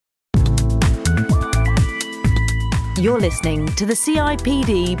You're listening to the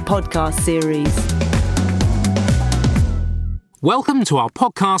CIPD podcast series. Welcome to our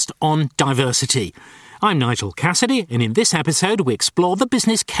podcast on diversity. I'm Nigel Cassidy, and in this episode we explore the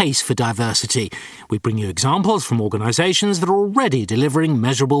business case for diversity. We bring you examples from organisations that are already delivering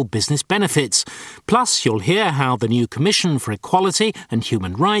measurable business benefits. Plus, you'll hear how the new Commission for Equality and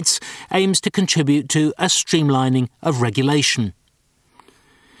Human Rights aims to contribute to a streamlining of regulation.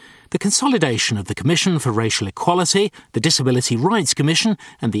 The consolidation of the Commission for Racial Equality, the Disability Rights Commission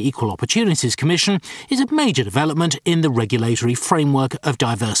and the Equal Opportunities Commission is a major development in the regulatory framework of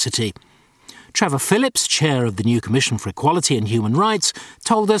diversity. Trevor Phillips, chair of the new Commission for Equality and Human Rights,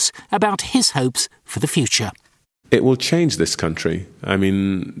 told us about his hopes for the future. It will change this country. I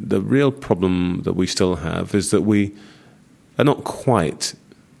mean, the real problem that we still have is that we are not quite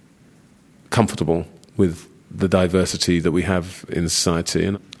comfortable with the diversity that we have in society.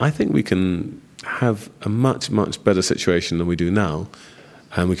 And I think we can have a much, much better situation than we do now,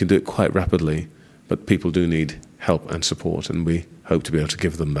 and we can do it quite rapidly. But people do need help and support, and we hope to be able to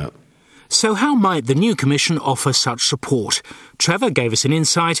give them that. So how might the new Commission offer such support? Trevor gave us an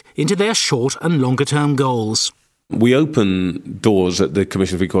insight into their short and longer-term goals. We open doors at the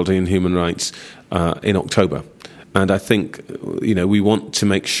Commission for Equality and Human Rights in October. And I think, we want to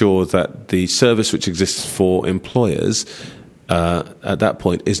make sure that the service which exists for employers at that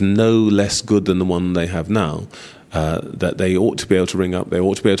point is no less good than the one they have now. That they ought to be able to ring up, they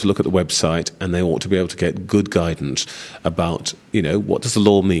ought to be able to look at the website, and they ought to be able to get good guidance about, what does the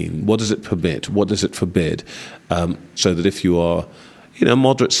law mean? What does it permit? What does it forbid? So that if you are, a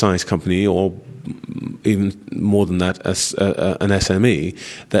moderate-sized company or even more than that, as an SME,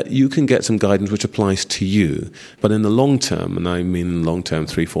 that you can get some guidance which applies to you. But in the long term, and I mean long term,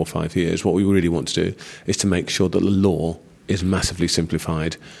 3, 4, 5 years, what we really want to do is to make sure that the law is massively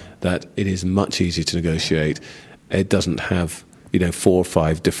simplified, that it is much easier to negotiate. It doesn't have, 4 or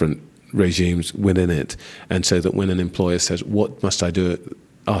 5 different regimes within it. And so that when an employer says, what must I do,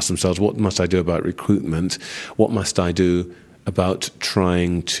 ask themselves, what must I do about recruitment? What must I do about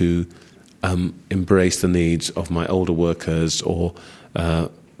trying to embrace the needs of my older workers or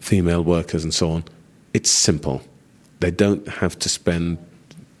female workers and so on? It's simple. They don't have to spend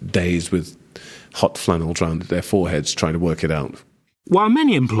days with hot flannels around their foreheads trying to work it out. While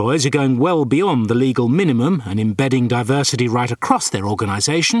many employers are going well beyond the legal minimum and embedding diversity right across their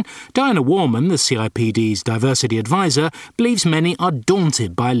organisation, Diana Warman, the CIPD's diversity advisor, believes many are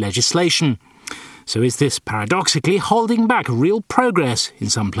daunted by legislation. So is this paradoxically holding back real progress in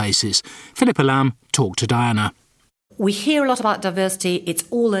some places? Philip Alam talked to Diana. We hear a lot about diversity. It's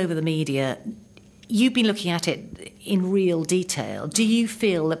all over the media. You've been looking at it in real detail. Do you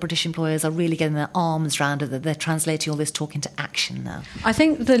feel that British employers are really getting their arms around it, that they're translating all this talk into action now? I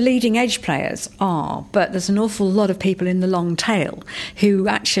think the leading edge players are, but there's an awful lot of people in the long tail who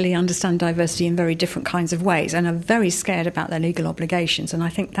actually understand diversity in very different kinds of ways and are very scared about their legal obligations, and I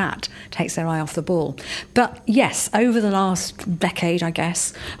think that takes their eye off the ball. But yes, over the last decade, I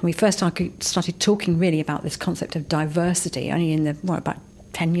guess, when we first started talking really about this concept of diversity, only in about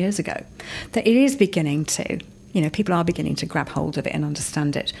 10 years ago, that it is beginning to, people are beginning to grab hold of it and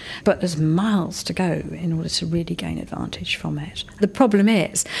understand it. But there's miles to go in order to really gain advantage from it. The problem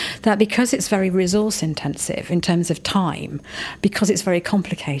is that because it's very resource intensive in terms of time, because it's very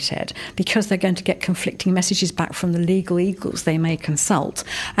complicated, because they're going to get conflicting messages back from the legal eagles they may consult,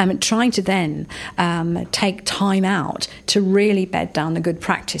 trying to then take time out to really bed down the good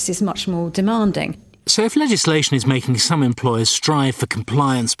practice is much more demanding. So if legislation is making some employers strive for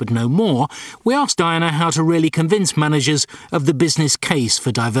compliance but no more, we asked Diana how to really convince managers of the business case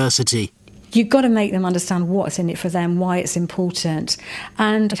for diversity. You've got to make them understand what's in it for them, why it's important,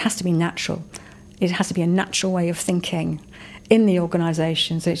 and it has to be natural. It has to be a natural way of thinking in the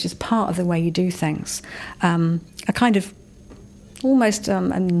organisation, so it's just part of the way you do things. A kind of almost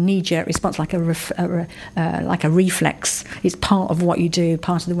a knee-jerk response, like a reflex. It's part of what you do,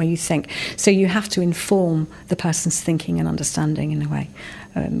 part of the way you think. So you have to inform the person's thinking and understanding in a way.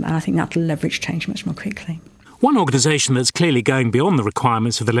 And I think that'll leverage change much more quickly. One organisation that's clearly going beyond the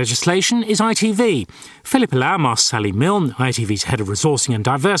requirements of the legislation is ITV. Philip Alam asked Sally Milne, ITV's head of resourcing and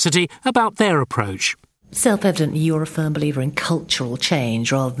diversity, about their approach. Self-evidently, you're a firm believer in cultural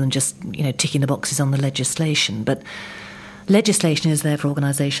change rather than just, ticking the boxes on the legislation. But legislation is there for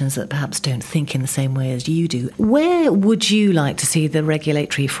organisations that perhaps don't think in the same way as you do. Where would you like to see the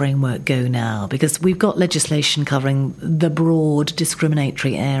regulatory framework go now? Because we've got legislation covering the broad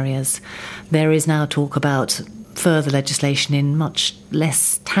discriminatory areas. There is now talk about further legislation in much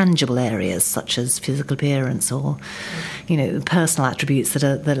less tangible areas, such as physical appearance or, personal attributes that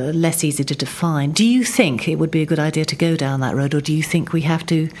are less easy to define. Do you think it would be a good idea to go down that road, or do you think we have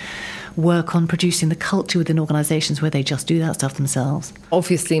to work on producing the culture within organisations where they just do that stuff themselves?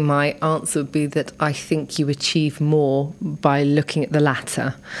 Obviously, my answer would be that I think you achieve more by looking at the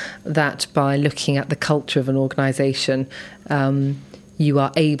latter, that by looking at the culture of an organisation, you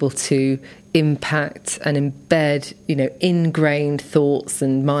are able to impact and embed, ingrained thoughts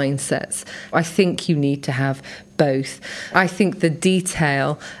and mindsets. I think you need to have both. I think the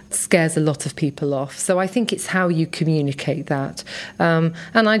detail scares a lot of people off. So I think it's how you communicate that. And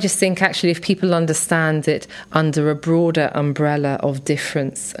I just think actually if people understand it under a broader umbrella of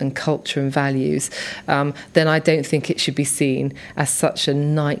difference and culture and values, then I don't think it should be seen as such a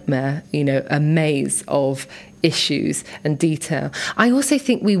nightmare, a maze of issues and detail. I also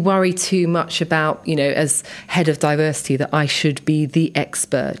think we worry too much about, as head of diversity, that I should be the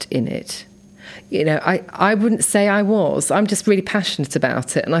expert in it. I wouldn't say I was. I'm just really passionate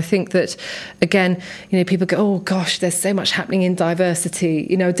about it. And I think that, again, people go, oh, gosh, there's so much happening in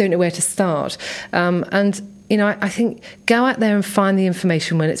diversity. I don't know where to start. I think go out there and find the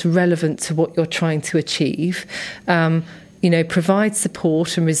information when it's relevant to what you're trying to achieve. Provide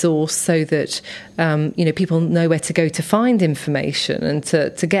support and resource so that, people know where to go to find information and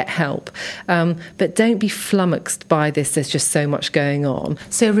to get help. But don't be flummoxed by this. There's just so much going on.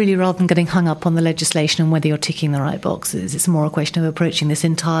 So really, rather than getting hung up on the legislation and whether you're ticking the right boxes, it's more a question of approaching this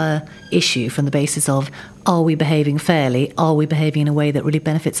entire issue from the basis of, are we behaving fairly? Are we behaving in a way that really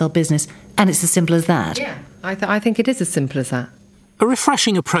benefits our business? And it's as simple as that. Yeah, I think it is as simple as that. A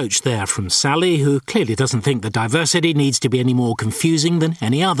refreshing approach there from Sally, who clearly doesn't think that diversity needs to be any more confusing than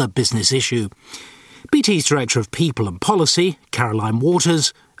any other business issue. BT's Director of People and Policy, Caroline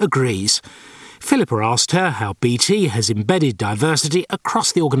Waters, agrees. Philippa asked her how BT has embedded diversity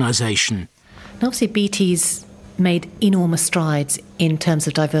across the organisation. Obviously, BT's made enormous strides in terms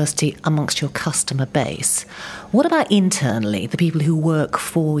of diversity amongst your customer base. What about internally, the people who work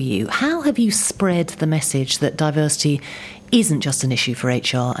for you? How have you spread the message that diversity isn't just an issue for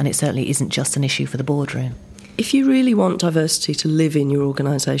HR, and it certainly isn't just an issue for the boardroom? If you really want diversity to live in your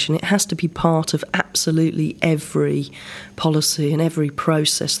organisation, it has to be part of absolutely every policy and every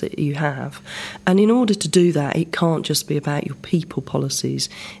process that you have. And in order to do that, it can't just be about your people policies.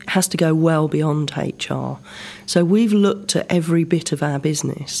 It has to go well beyond HR. So we've looked at every bit of our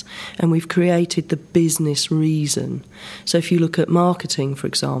business and we've created the business reason. So if you look at marketing, for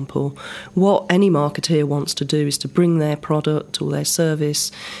example, what any marketeer wants to do is to bring their product or their service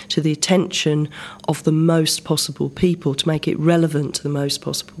to the attention of the most possible people, to make it relevant to the most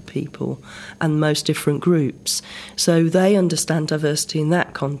possible people and most different groups. So they understand diversity in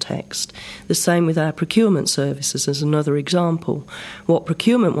that context. The same with our procurement services as another example. What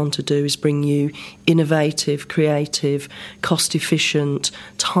procurement want to do is bring you innovative, creative, cost-efficient,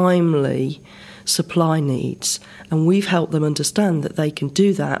 timely supply needs. And we've helped them understand that they can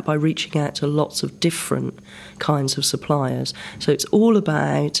do that by reaching out to lots of different kinds of suppliers. So it's all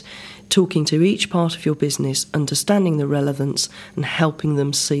about talking to each part of your business, understanding the relevance and helping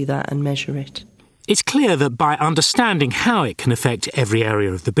them see that and measure it. It's clear that by understanding how it can affect every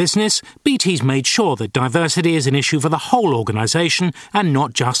area of the business, BT's made sure that diversity is an issue for the whole organisation and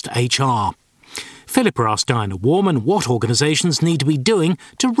not just HR. Philippa asked Diana Warman what organisations need to be doing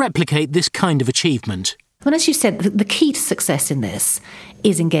to replicate this kind of achievement. Well, as you said, the key to success in this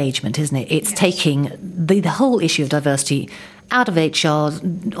is engagement, isn't it? It's taking the whole issue of diversity out of HR,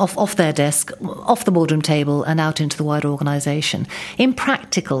 off their desk, off the boardroom table and out into the wider organisation. In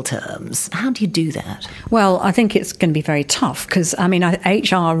practical terms, how do you do that? Well, I think it's going to be very tough because,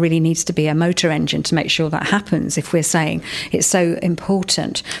 HR really needs to be a motor engine to make sure that happens if we're saying it's so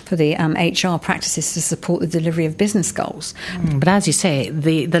important for the HR practices to support the delivery of business goals. But as you say,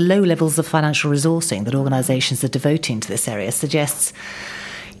 the low levels of financial resourcing that organisations are devoting to this area suggests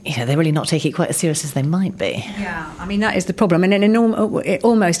they're really not taking it quite as serious as they might be. Yeah, that is the problem. And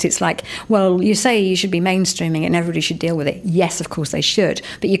it's like, well, you say you should be mainstreaming it and everybody should deal with it. Yes, of course they should.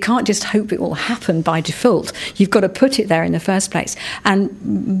 But you can't just hope it will happen by default. You've got to put it there in the first place.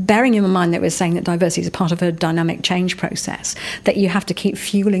 And bearing in mind that we're saying that diversity is a part of a dynamic change process, that you have to keep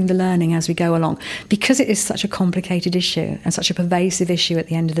fueling the learning as we go along. Because it is such a complicated issue and such a pervasive issue at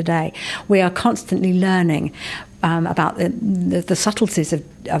the end of the day, we are constantly learning about the subtleties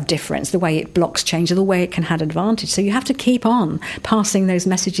of difference, the way it blocks change, the way it can have advantage. So you have to keep on passing those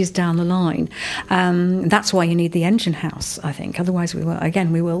messages down the line. That's why you need the engine house, I think. Otherwise,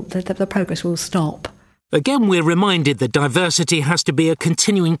 the progress will stop. Again, we're reminded that diversity has to be a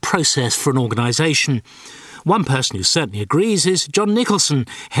continuing process for an organisation. One person who certainly agrees is John Nicholson,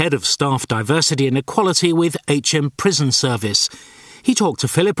 Head of Staff Diversity and Equality with HM Prison Service. He talked to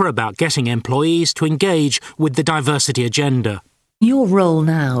Philippa about getting employees to engage with the diversity agenda. Your role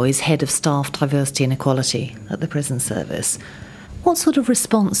now is Head of Staff Diversity and Equality at the Prison Service. What sort of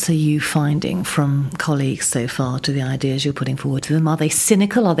response are you finding from colleagues so far to the ideas you're putting forward to them? Are they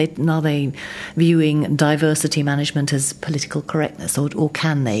cynical? Are they viewing diversity management as political correctness? Or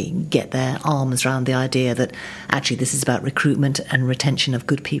can they get their arms around the idea that actually this is about recruitment and retention of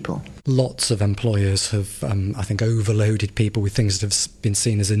good people? Lots of employers have, I think, overloaded people with things that have been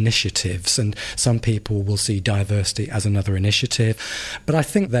seen as initiatives, and some people will see diversity as another initiative. But I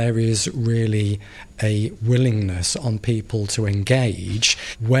think there is really a willingness on people to engage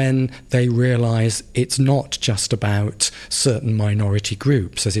when they realise it's not just about certain minority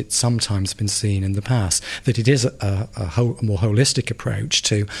groups, as it's sometimes been seen in the past, that it is a more holistic approach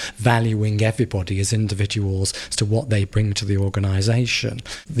to valuing everybody as individuals as to what they bring to the organisation.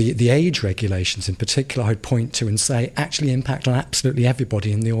 The age regulations in particular I'd point to and say actually impact on absolutely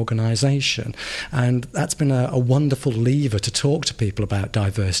everybody in the organisation, and that's been a wonderful lever to talk to people about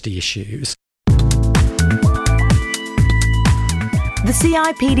diversity issues. The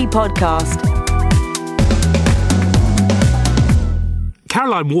CIPD Podcast.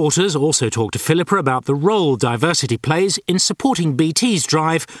 Caroline Waters also talked to Philippa about the role diversity plays in supporting BT's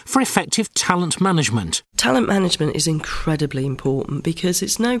drive for effective talent management. Talent management is incredibly important because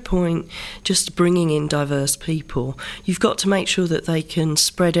it's no point just bringing in diverse people. You've got to make sure that they can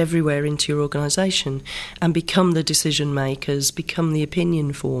spread everywhere into your organisation and become the decision makers, become the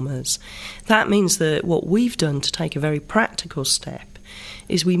opinion formers. That means that what we've done to take a very practical step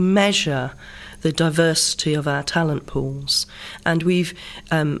is we measure the diversity of our talent pools, and we've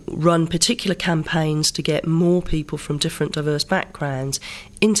run particular campaigns to get more people from different diverse backgrounds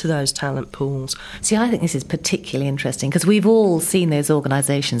into those talent pools. See, I think this is particularly interesting because we've all seen those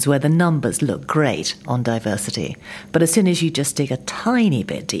organisations where the numbers look great on diversity, but as soon as you just dig a tiny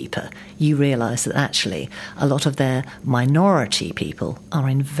bit deeper, you realise that actually a lot of their minority people are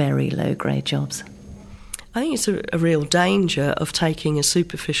in very low-grade jobs. I think it's a real danger of taking a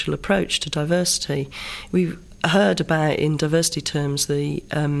superficial approach to diversity. We've heard about, in diversity terms, the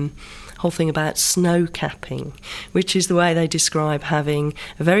whole thing about snow capping, which is the way they describe having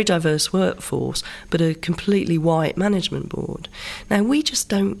a very diverse workforce but a completely white management board. Now, we just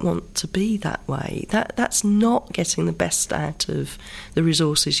don't want to be that way. That's not getting the best out of the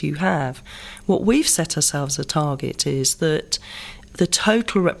resources you have. What we've set ourselves a target is that the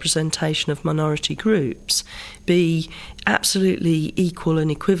total representation of minority groups be absolutely equal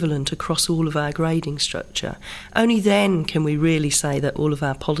and equivalent across all of our grading structure. Only then can we really say that all of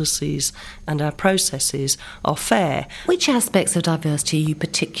our policies and our processes are fair. Which aspects of diversity are you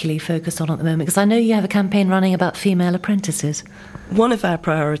particularly focused on at the moment? Because I know you have a campaign running about female apprentices. One of our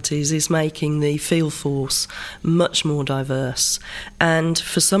priorities is making the field force much more diverse. And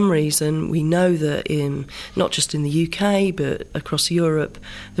for some reason, we know that not just in the UK, but across Europe,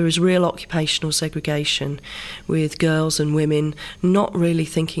 there is real occupational segregation, with girls and women not really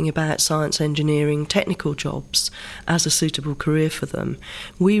thinking about science, engineering, technical jobs as a suitable career for them.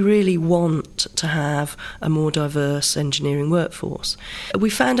 We really want to have a more diverse engineering workforce. We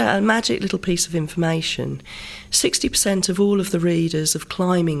found out a magic little piece of information. 60% of all of the readers of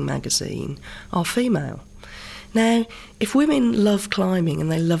Climbing magazine are female. Now, if women love climbing and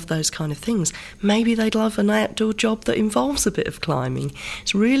they love those kind of things, maybe they'd love an outdoor job that involves a bit of climbing.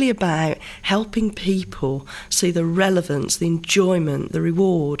 It's really about helping people see the relevance, the enjoyment, the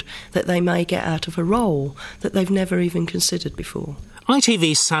reward that they may get out of a role that they've never even considered before.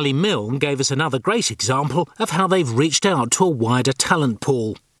 ITV's Sally Milne gave us another great example of how they've reached out to a wider talent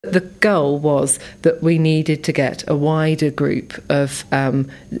pool. The goal was that we needed to get a wider group of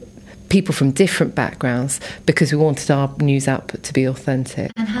people from different backgrounds because we wanted our news output to be authentic.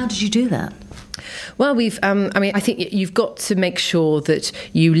 And how did you do that? Well, I think you've got to make sure that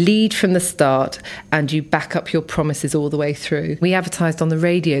you lead from the start and you back up your promises all the way through. We advertised on the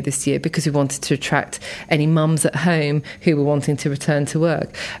radio this year because we wanted to attract any mums at home who were wanting to return to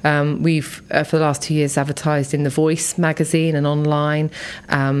work. We've, for the last 2 years, advertised in The Voice magazine and online,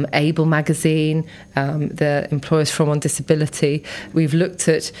 Able magazine, the Employers Forum on Disability. We've looked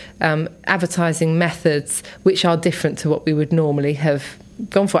at advertising methods which are different to what we would normally have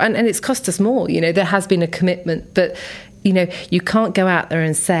gone for, and it's cost us more. There has been a commitment, but you can't go out there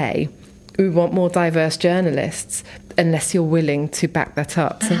and say we want more diverse journalists, unless you're willing to back that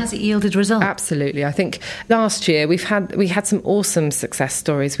up. And has it yielded results? Absolutely. I think last year we had some awesome success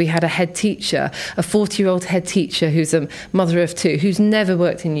stories. We had a head teacher, a 40-year-old head teacher who's a mother of two, who's never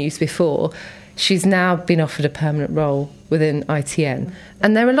worked in news before. She's now been offered a permanent role within ITN.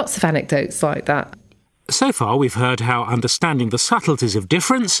 And there are lots of anecdotes like that. So far, we've heard how understanding the subtleties of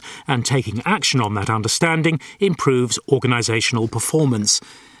difference and taking action on that understanding improves organisational performance,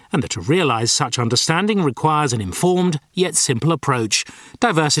 and that to realise such understanding requires an informed yet simple approach.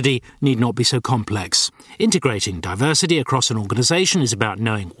 Diversity need not be so complex. Integrating diversity across an organisation is about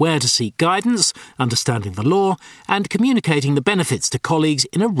knowing where to seek guidance, understanding the law, and communicating the benefits to colleagues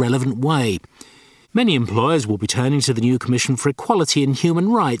in a relevant way. Many employers will be turning to the new Commission for Equality and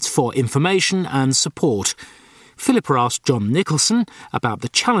Human Rights for information and support. Philippa asked John Nicholson about the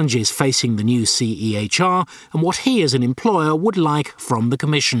challenges facing the new CEHR and what he as an employer would like from the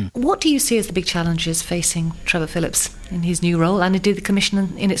Commission. What do you see as the big challenges facing Trevor Phillips in his new role and indeed the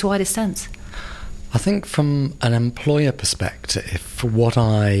Commission in its widest sense? I think from an employer perspective, what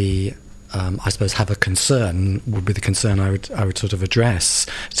I suppose have a concern would be the concern I would sort of address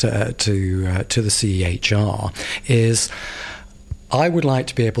to the CEHR is I would like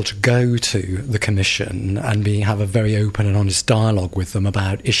to be able to go to the Commission and have a very open and honest dialogue with them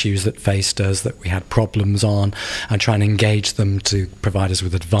about issues that faced us, that we had problems on, and try and engage them to provide us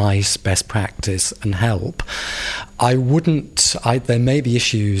with advice, best practice and help. There may be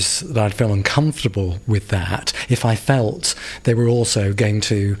issues that I'd feel uncomfortable with that if I felt they were also going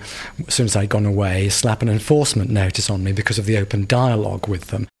to, as soon as I'd gone away, slap an enforcement notice on me because of the open dialogue with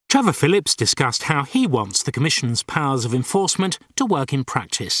them. Trevor Phillips discussed how he wants the Commission's powers of enforcement to work in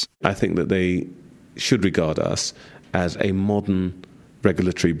practice. I think that they should regard us as a modern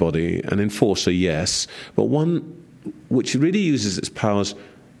regulatory body, an enforcer, yes, but one which really uses its powers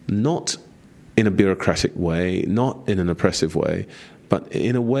not in a bureaucratic way, not in an oppressive way, but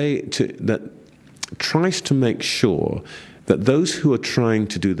in a way that tries to make sure that those who are trying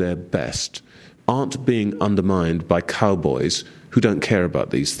to do their best aren't being undermined by cowboys who don't care about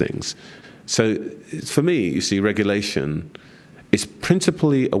these things. So for me, you see, regulation is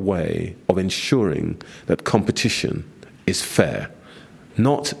principally a way of ensuring that competition is fair,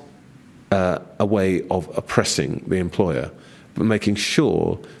 not a way of oppressing the employer, but making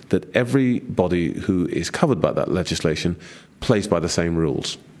sure that everybody who is covered by that legislation plays by the same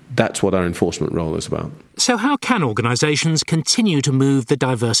rules. That's what our enforcement role is about. So how can organisations continue to move the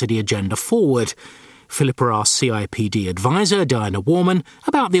diversity agenda forward? Philippa asked CIPD advisor Diana Warman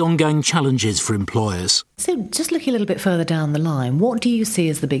about the ongoing challenges for employers. So just looking a little bit further down the line, what do you see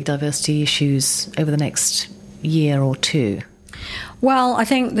as the big diversity issues over the next year or two? Well, I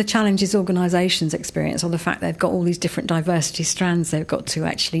think the challenges organisations experience are the fact they've got all these different diversity strands they've got to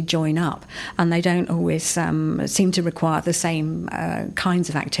actually join up, and they don't always seem to require the same kinds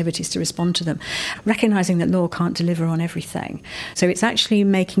of activities to respond to them, recognising that law can't deliver on everything. So it's actually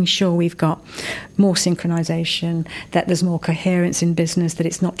making sure we've got more synchronisation, that there's more coherence in business, that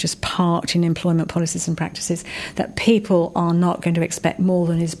it's not just parked in employment policies and practices, that people are not going to expect more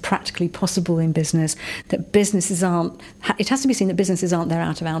than is practically possible in business, that businesses aren't... It has to be seen that businesses aren't there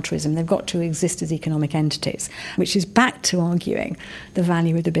out of altruism. They've got to exist as economic entities, which is back to arguing the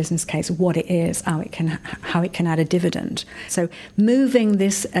value of the business case, what it is, how it can add a dividend. So moving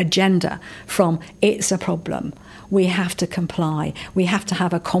this agenda from it's a problem, we have to comply, we have to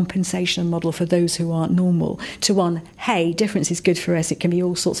have a compensation model for those who aren't normal, to one, hey, difference is good for us, it can be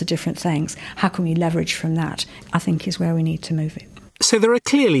all sorts of different things. How can we leverage from that? I think is where we need to move it. So there are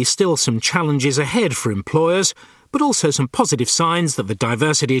clearly still some challenges ahead for employers, but also some positive signs that the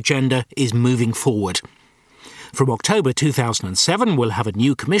diversity agenda is moving forward. From October 2007, we'll have a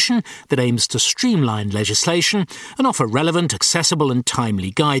new commission that aims to streamline legislation and offer relevant, accessible and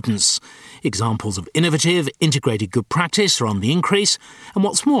timely guidance. Examples of innovative, integrated good practice are on the increase, and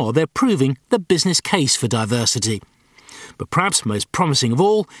what's more, they're proving the business case for diversity. But perhaps most promising of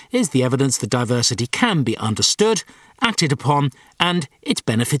all is the evidence that diversity can be understood, acted upon, and its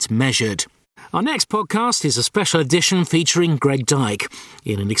benefits measured. Our next podcast is a special edition featuring Greg Dyke.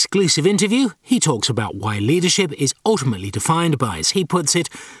 In an exclusive interview, he talks about why leadership is ultimately defined by, as he puts it,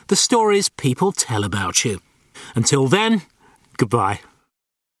 the stories people tell about you. Until then, goodbye.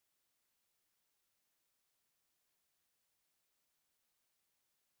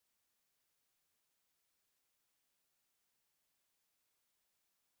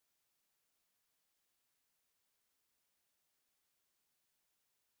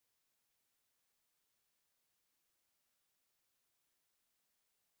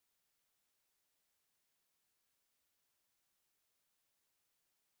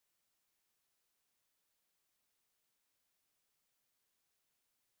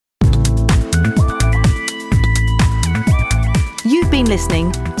 been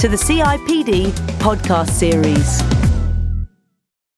listening to the CIPD podcast series.